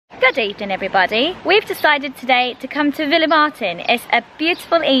Good evening everybody. We've decided today to come to Villamartin. It's a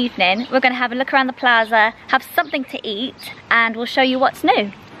beautiful evening. We're going to have a look around the plaza, have something to eat, and we'll show you what's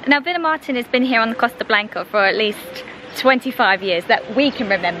new. Now Villamartin has been here on the Costa Blanca for at least 25 years that we can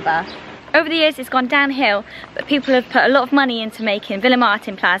remember. Over the years it's gone downhill, but people have put a lot of money into making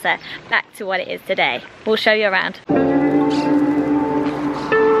Villamartin Plaza back to what it is today. We'll show you around.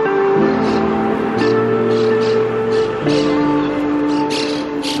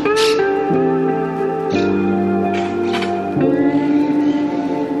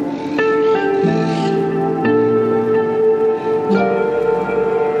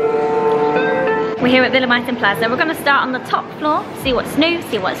 We're here at Villamartin Plaza. We're going to start on the top floor, see what's new,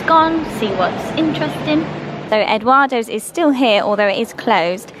 see what's gone, see what's interesting. So Eduardo's is still here, although it is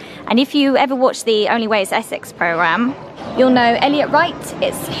closed. And if you ever watch the Only Way is Essex programme, you'll know Elliot Wright.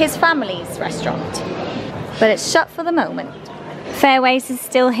 It's his family's restaurant, but it's shut for the moment. Fairways is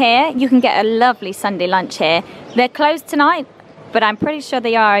still here. You can get a lovely Sunday lunch here. They're closed tonight, but I'm pretty sure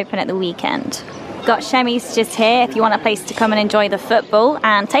they are open at the weekend. Got Shemmy's just here if you want a place to come and enjoy the football,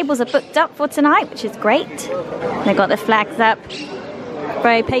 and tables are booked up for tonight, which is great. They've got the flags up,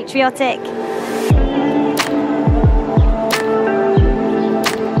 very patriotic.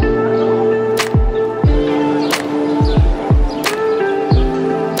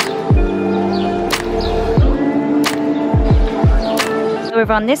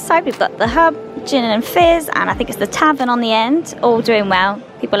 Over on this side we've got the hub, gin and fizz, and I think it's the tavern on the end, all doing well.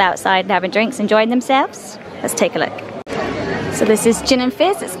 People outside having drinks, enjoying themselves. Let's take a look. So this is gin and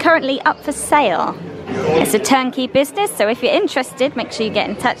fizz. It's currently up for sale. It's a turnkey business, so if you're interested, make sure you get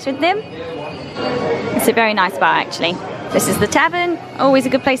in touch with them. It's a very nice bar actually. This is the tavern, always a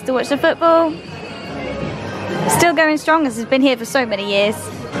good place to watch the football. Still going strong, as it's been here for so many years.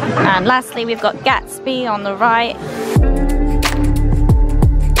 And lastly we've got Gatsby on the right.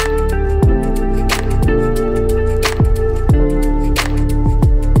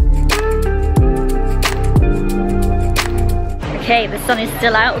 Okay, the sun is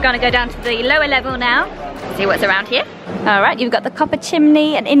still out. We're going to go down to the lower level now, see what's around here. Alright, you've got the Copper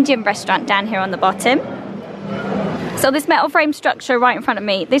Chimney, an Indian restaurant down here on the bottom. So this metal frame structure right in front of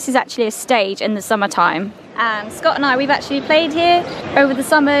me, this is actually a stage in the summertime. And Scott and I, we've actually played here over the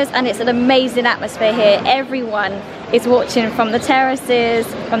summers, and it's an amazing atmosphere here. Everyone is watching from the terraces,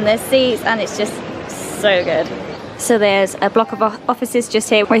 from their seats, and it's just so good. So there's a block of offices just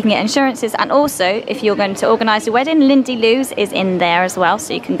here where you can get insurances, and also if you're going to organise a wedding, Lindy Lou's is in there as well,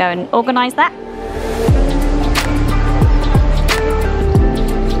 so you can go and organise that.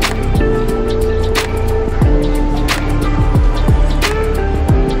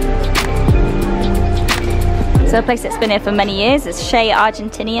 So a place that's been here for many years is Shea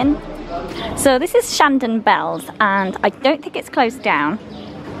Argentinian. So this is Shandon Bells, and I don't think it's closed down,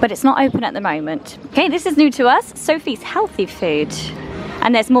 but it's not open at the moment. Okay, this is new to us, Sophie's Healthy Food.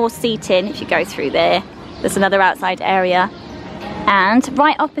 And there's more seating if you go through there. There's another outside area. And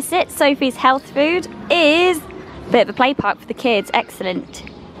right opposite Sophie's Health Food is a bit of a play park for the kids. Excellent.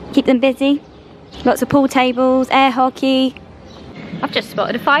 Keep them busy. Lots of pool tables, air hockey. I've just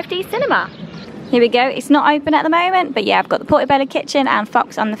spotted a 5D cinema. Here we go, it's not open at the moment, but yeah, I've got the Portobello Kitchen and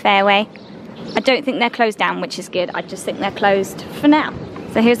Fox on the fairway. I don't think they're closed down, which is good. I just think they're closed for now.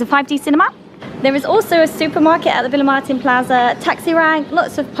 So here's the 5D cinema. There is also a supermarket at the Villamartin Plaza, taxi rank,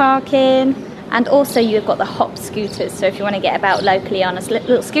 lots of parking, and also you've got the hop scooters. So if you want to get about locally on a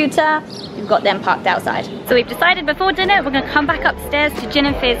little scooter, you've got them parked outside. So we've decided before dinner we're going to come back upstairs to Gin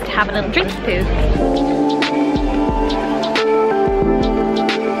and Fizz to have a little drinky poo.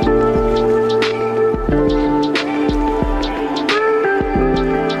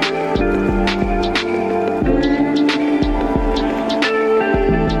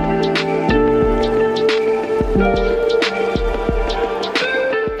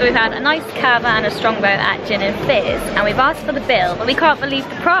 We've had a nice cava and a strongbow at Gin and Fizz, and we've asked for the bill, but we can't believe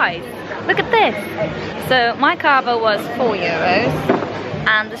the price. Look at this. So my cava was €4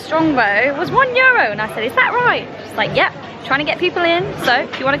 and the strongbow was €1, and I said, is that right? She's like, yep, trying to get people in, so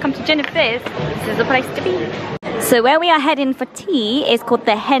if you want to come to Gin and Fizz, this is the place to be. So where we are heading for tea is called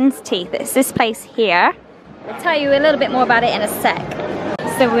the Hens Teeth. It's this place here. I'll tell you a little bit more about it in a sec.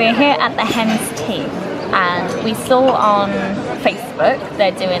 So we're here at the Hens Teeth, and we saw on Facebook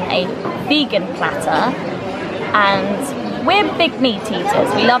they're doing a vegan platter, and we're big meat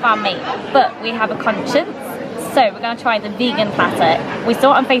eaters, we love our meat, but we have a conscience, So we're going to try the vegan platter. We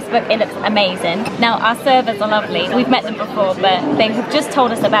saw it on Facebook, it looks amazing. Now our servers are lovely. We've met them before, but they have just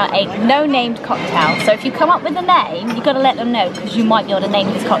told us about a no-named cocktail. So if you come up with a name, you've got to let them know because you might be able to name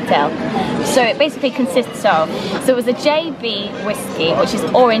this cocktail. So it basically consists of, so it was a JB whiskey, which is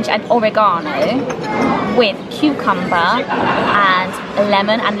orange and oregano, with cucumber and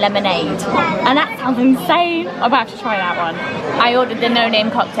lemon and lemonade. And that sounds insane. I'm about to try that one. I ordered the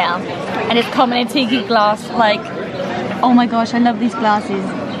no-name cocktail and it's come in a tiki glass, like, oh my gosh, I love these glasses.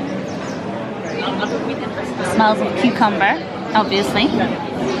 It smells of cucumber, obviously.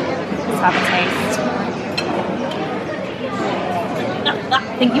 Let's have a taste. I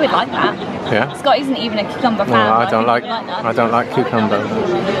think you would like that. Yeah. Scott isn't even a cucumber fan. No, I don't like that. I don't like cucumber.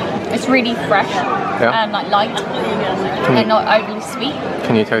 It's really fresh and like light and not overly sweet.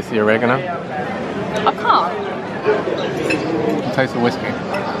 Can you taste the oregano? I can't. Taste the whiskey.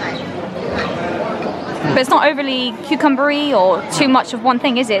 But it's not overly cucumbery or too much of one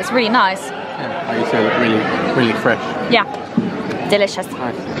thing, is it? It's really nice. Yeah, like you said, really fresh. Yeah, delicious.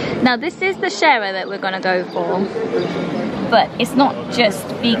 Nice. Now this is the sharer that we're gonna go for. But it's not just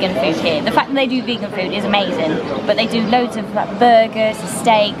vegan food here. The fact that they do vegan food is amazing. But they do loads of like, burgers,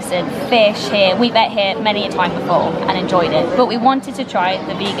 steaks and fish here. We've ate here many a time before and enjoyed it. But we wanted to try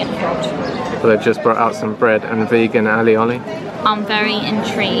the vegan food. Well, they've just brought out some bread and vegan alioli. I'm very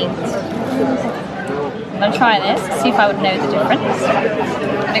intrigued. I'm gonna try this, see if I would know the difference.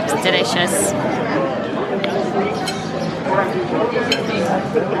 It looks delicious.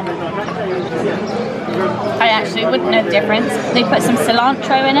 I actually wouldn't know the difference. They put some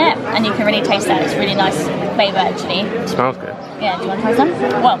cilantro in it and you can really taste that. It's really nice flavour actually. It smells good. Yeah, do you want to try some?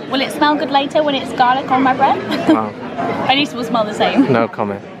 Well, will it smell good later when it's garlic on my bread? Wow. At least it will smell the same. No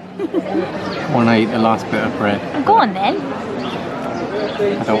comment. I want to eat the last bit of bread. Oh, go on then.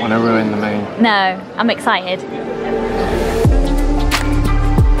 I don't want to ruin the main. No, I'm excited.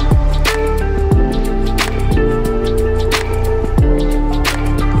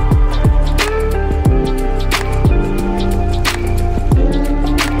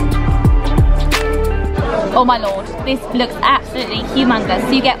 Oh my lord, this looks absolutely humongous.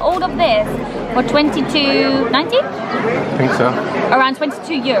 So you get all of this for $22.90? I think so. Around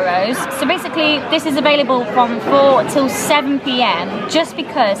 22 euros. So basically this is available from 4 till 7 p.m. just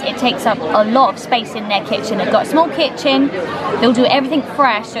because it takes up a lot of space in their kitchen. They've got a small kitchen, they'll do everything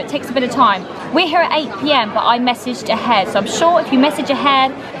fresh, so it takes a bit of time. We're here at 8 p.m. but I messaged ahead, so I'm sure if you message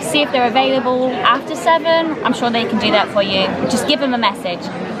ahead, see if they're available after 7, I'm sure they can do that for you. Just give them a message.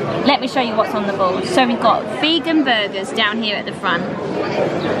 Let me show you what's on the board. So we've got vegan burgers down here at the front.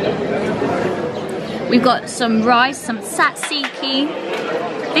 We've got some rice, some tzatziki.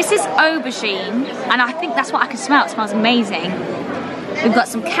 This is aubergine, and I think that's what I can smell. It smells amazing. We've got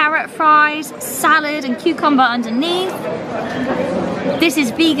some carrot fries, salad and cucumber underneath. This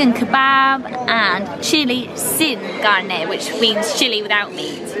is vegan kebab and chili sin carne, which means chili without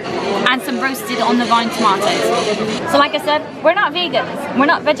meat. And some roasted on the vine tomatoes. So like I said, we're not vegans, we're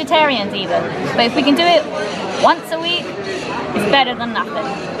not vegetarians either. But if we can do it once a week, it's better than nothing.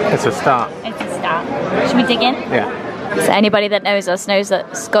 It's a start. It's a start. Should we dig in? Yeah. So anybody that knows us knows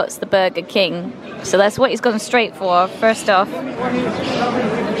that Scott's the Burger King. So that's what he's gone straight for, first off.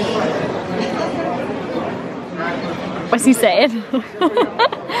 What's he saying?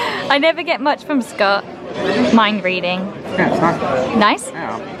 I never get much from Scott. Mind reading. Yeah, it's nice. Nice?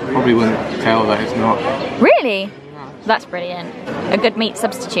 Yeah, I probably wouldn't tell that it's not. Really? That's brilliant. A good meat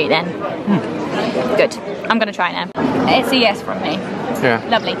substitute then. Good. I'm going to try now. It's a yes from me. Yeah.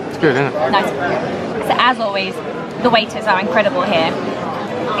 Lovely. It's good, isn't it? Nice. So as always, the waiters are incredible here.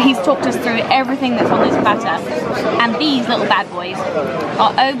 He's talked us through everything that's on this platter. And these little bad boys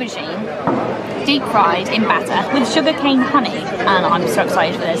are aubergine, deep fried in batter with sugarcane honey. And I'm so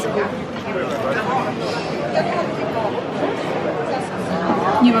excited for this.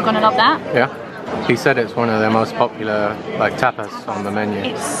 You were going to love that? Yeah. He said it's one of their most popular like tapas on the menu.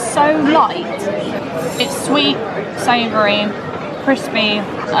 It's so light. It's sweet, savoury, crispy,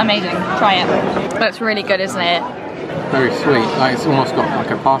 amazing. Try it. That's really good, isn't it? Very sweet. Like it's almost got like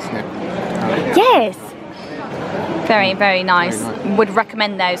a parsnip. Yes. Very, very nice. Very nice. Would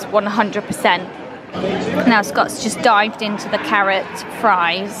recommend those 100%. Now Scott's just dived into the carrot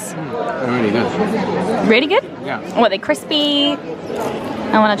fries. They're really good. Really good? Yeah. What, are they crispy?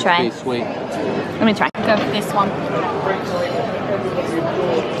 I want to try. Pretty sweet. Let me try. Go for this one.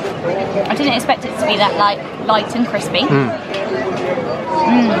 I didn't expect it to be that light and crispy.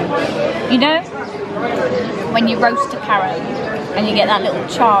 You know, when you roast a carrot and you get that little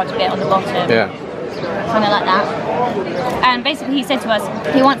charred bit on the bottom. Yeah. Kind of like that. And basically he said to us,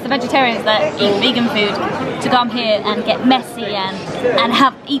 he wants the vegetarians that eat vegan food to come here and get messy and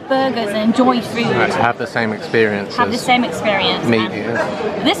eat burgers and enjoy food. Right, to have the same experience. Have the same experience. Meat,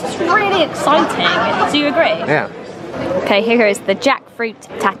 yeah. This is really exciting. Do you agree? Yeah. Okay, here is the jackfruit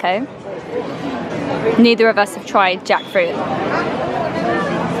taco. Neither of us have tried jackfruit.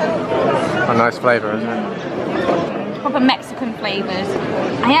 A nice flavour, isn't it? Proper Mexican flavours.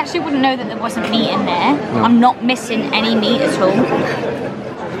 I actually wouldn't know that there wasn't meat in there. No. I'm not missing any meat at all.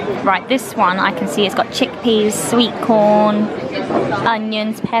 Right, this one I can see it's got chickpeas, sweet corn,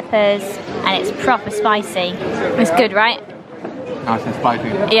 onions, peppers, and it's proper spicy. It's good, right? Nice and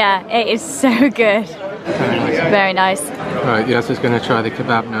spicy. Yeah, it is so good. Very nice. Very nice. Right, Yas is going to try the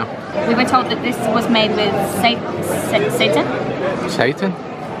kebab now. We were told that this was made with Satan? Satan?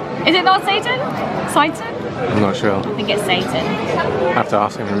 Is it not Satan? Satan? I'm not sure. I think it's Satan. I have to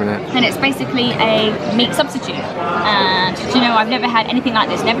ask him in a minute. And it's basically a meat substitute. And do you know, I've never had anything like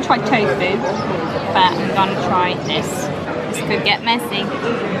this. Never tried tofu, but I'm gonna try this. This could get messy.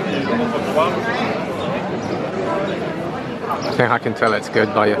 I think I can tell it's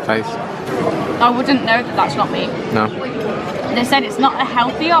good by your face. I wouldn't know that that's not meat. No. They said it's not a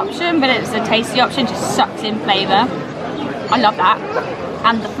healthy option, but it's a tasty option. Just sucks in flavour. I love that.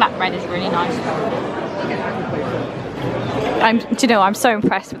 And the flatbread is really nice. Do you know, I'm so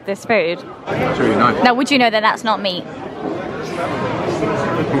impressed with this food. That's really nice. Now, would you know that that's not meat?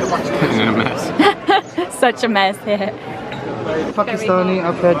 It's in a mess. Such a mess here. Pakistani,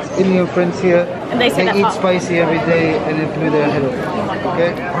 I've had Indian friends here. And they say eat spicy every day and it blew their head off.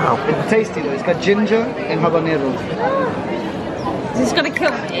 Okay? Wow. It's tasty though. It's got ginger and habanero. This is gonna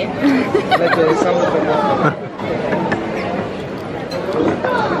kill me. Like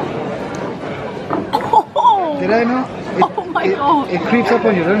Did I know? Oh my god. It creeps up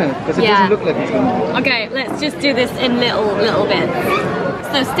on you, doesn't it? Because it doesn't look like it's gonna. Okay, let's just do this in little bits.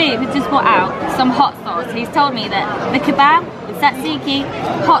 So Steve has just brought out some hot sauce. He's told me that the kebab, the tzatziki,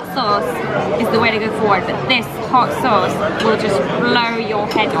 hot sauce is the way to go forward, but this hot sauce will just blow your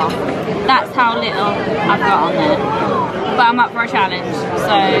head off. That's how little I've got on there. But I'm up for a challenge,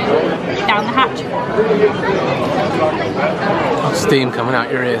 so down the hatch. Steam coming out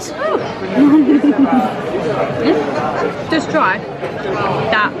your ears. Just try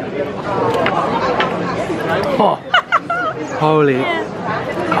that. Oh.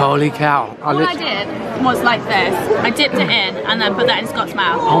 Holy cow. All I did was like this. I dipped it in and then put that in Scott's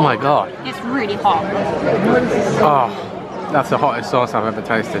mouth. Oh my god. It's really hot. Oh, that's the hottest sauce I've ever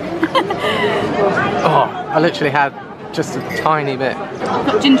tasted. Oh, I literally had just a tiny bit. I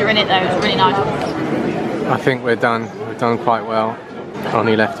put ginger in it though, it's really nice. I think we're done. We've done quite well.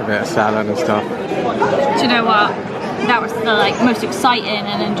 Only left a bit of salad and stuff. Do you know what? That was the most exciting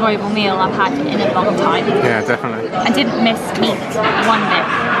and enjoyable meal I've had in a long time. Yeah, definitely. I didn't miss meat one bit.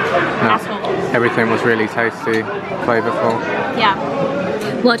 No, at all. everything was really tasty, flavourful. Yeah.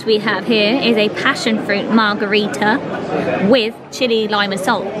 What we have here is a passion fruit margarita with chili, lime and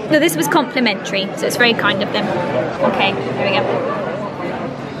salt. So this was complimentary, so it's very kind of them. Okay, there we go.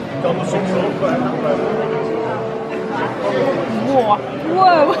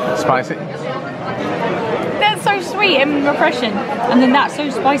 Whoa. Spicy? That's so sweet and refreshing. And then that's so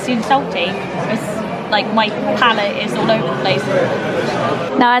spicy and salty. It's like my palate is all over the place.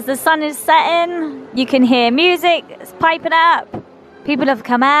 Now as the sun is setting, you can hear music, it's piping up. People have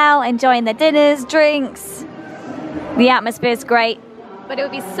come out, enjoying their dinners, drinks. The atmosphere is great. But it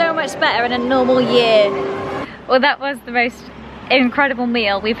would be so much better in a normal year. Well, that was the most incredible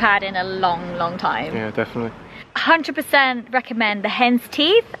meal we've had in a long time. Yeah, definitely. 100% recommend the Hens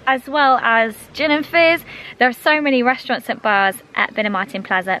Teeth as well as gin and fizz. There are so many restaurants and bars at Villamartin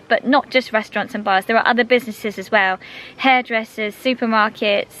Plaza, but not just restaurants and bars. There are other businesses as well. Hairdressers,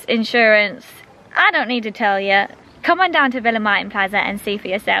 supermarkets, insurance. I don't need to tell you. Come on down to Villamartin Plaza and see for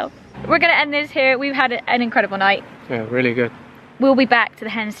yourself. We're going to end this here. We've had an incredible night. Yeah, really good. We'll be back to the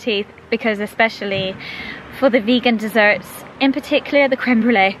Hens Teeth because especially for the vegan desserts, in particular the creme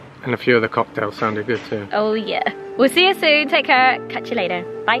brulee. And a few of the cocktails sounded good too. Oh yeah. We'll see you soon. Take care. Catch you later.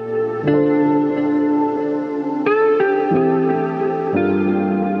 Bye.